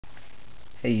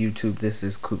Hey YouTube, this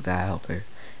is cydia,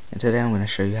 and today I'm going to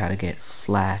show you how to get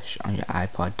Flash on your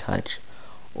iPod Touch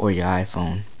or your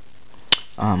iPhone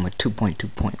with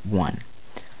 2.2.1.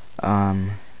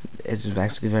 It's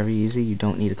actually very easy. You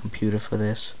don't need a computer for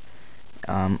this.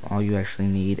 All you actually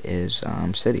need is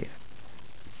Cydia.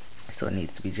 So it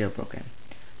needs to be jailbroken.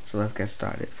 So let's get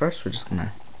started. First, we're just going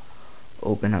to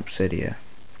open up Cydia.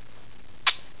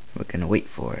 We're going to wait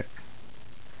for it.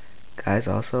 Guys,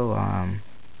 also,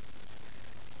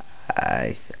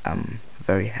 I'm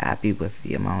very happy with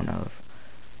the amount of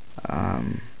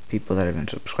people that have been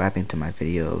subscribing to my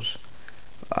videos,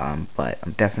 but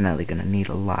I'm definitely gonna need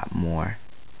a lot more.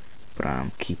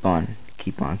 But keep on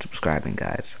subscribing,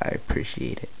 guys. I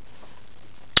appreciate it.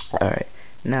 Alright,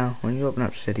 now when you open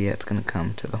up Cydia, it's gonna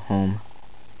come to the home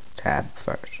tab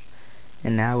first,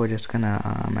 and now we're just gonna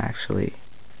actually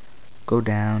go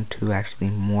down to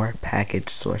more package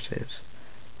sources.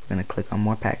 We're going to click on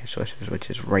more package sources, which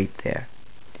is right there.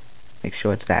 Make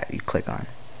sure it's that you click on.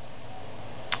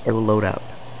 It will load up.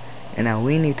 And now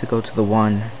we need to go to the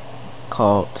one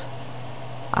called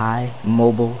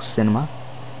iMobile Cinema,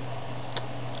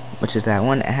 which is that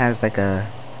one. It has like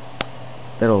a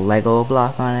little Lego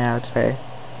block on it, I would say.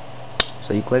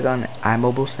 So you click on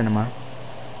iMobile Cinema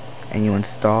and you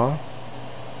install,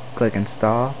 click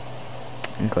install,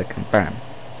 and click confirm.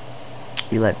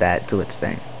 You let that do its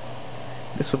thing.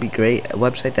 This will be great. A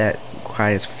website that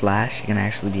requires Flash, you can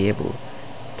actually be able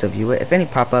to view it. If any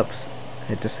pop-ups,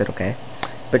 just hit OK.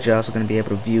 But you're also going to be able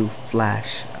to view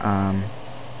Flash.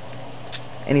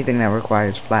 Anything that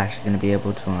requires Flash, you're going to be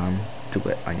able to do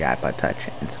it on your iPod Touch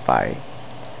in Safari.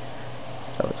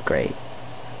 So it's great.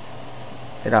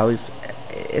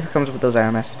 If it comes with those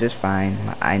error messages,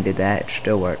 fine. I did that. It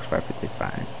still works perfectly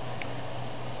fine.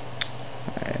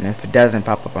 And if it doesn't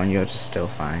pop up on yours, it's still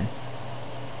fine.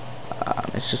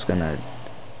 It's just gonna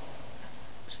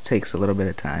takes a little bit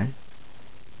of time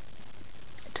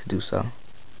to do so.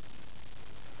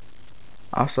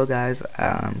 Also, guys,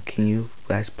 can you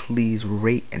guys please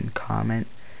rate and comment?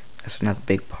 That's another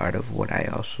big part of what I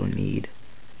also need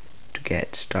to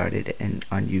get started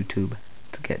on YouTube,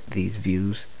 to get these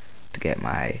views, to get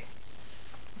my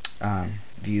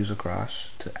views across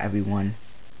to everyone,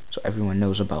 so everyone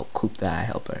knows about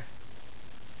cydia.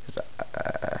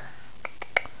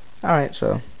 Alright, so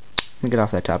let me get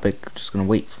off that topic. Just gonna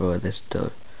wait for this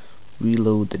to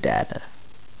reload the data.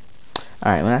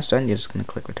 Alright, when that's done, you're just gonna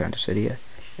click return to Cydia,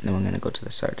 and then we're gonna go to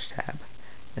the search tab.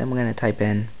 Then we're gonna type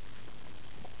in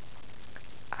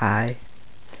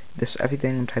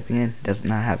everything I'm typing in does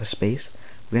not have a space.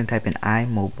 We're gonna type in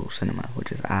iMobile Cinema,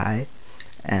 which is IMOBILECINEMA.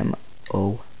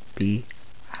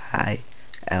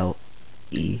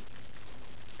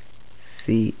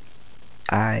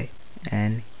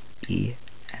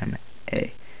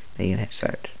 Then you can hit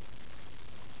search.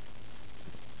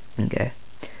 Okay.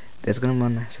 There's gonna be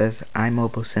one that says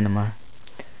iMobile Cinema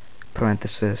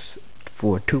parenthesis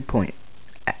for 2.x.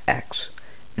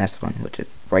 And that's the one which is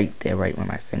right there, right where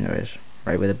my finger is,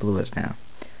 right where the blue is now.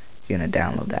 You're gonna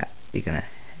download that. You're gonna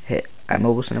hit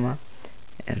iMobile Cinema,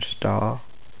 install,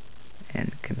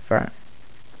 and confirm.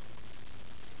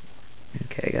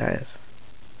 Okay, guys.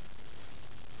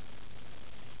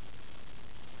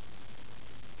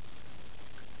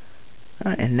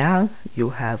 Alright, and now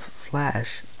you'll have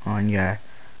Flash on your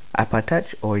iPod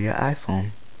Touch or your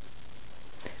iPhone.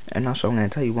 And also, I'm going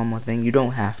to tell you one more thing. You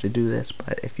don't have to do this,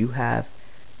 but if you have,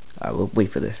 we'll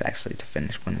wait for this actually to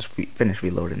finish when it's finish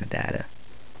reloading the data.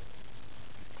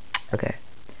 Okay,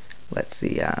 let's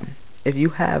see. If you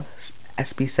have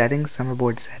SB settings,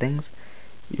 Summerboard settings,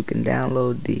 you can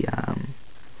download the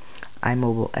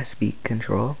iMobile SB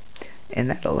control, and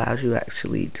that allows you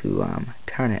actually to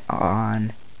turn it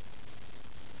on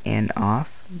and off,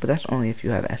 but that's only if you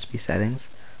have SB settings.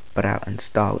 But I'll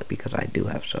install it because I do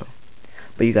have so.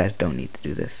 But you guys don't need to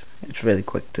do this. It's really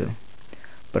quick too.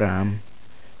 But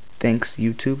thanks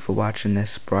YouTube for watching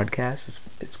this broadcast.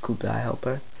 It's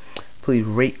cydia. Please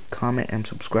rate, comment, and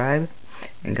subscribe.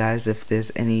 And guys, if there's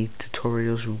any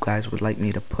tutorials you guys would like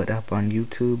me to put up on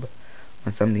YouTube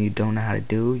on something you don't know how to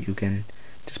do, you can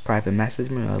just private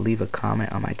message me or leave a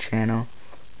comment on my channel,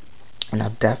 and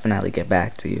I'll definitely get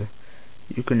back to you.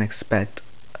 You can expect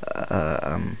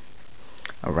a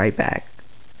write back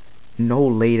no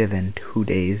later than 2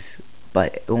 days,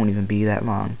 but it won't even be that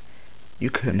long. You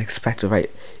could expect a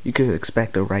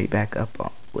write back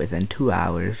up within 2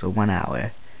 hours or 1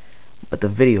 hour, but the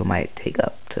video might take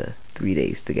up to 3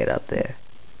 days to get up there.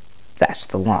 That's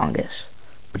the longest.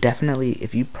 But definitely,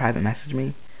 if you private message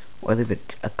me or leave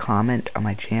a comment on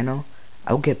my channel,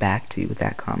 I'll get back to you with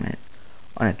that comment.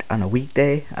 on a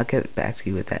weekday, I'll get back to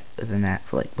you within that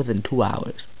for like within 2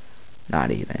 hours,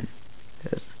 not even,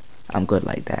 because I'm good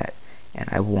like that, and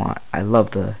I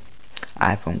love the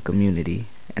iPhone community,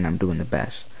 and I'm doing the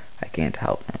best I can to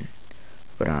help them.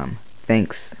 But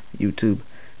thanks YouTube,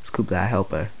 Scoop Guy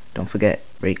Helper. Don't forget,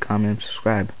 rate, comment,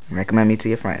 subscribe, and recommend me to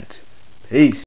your friends. Peace.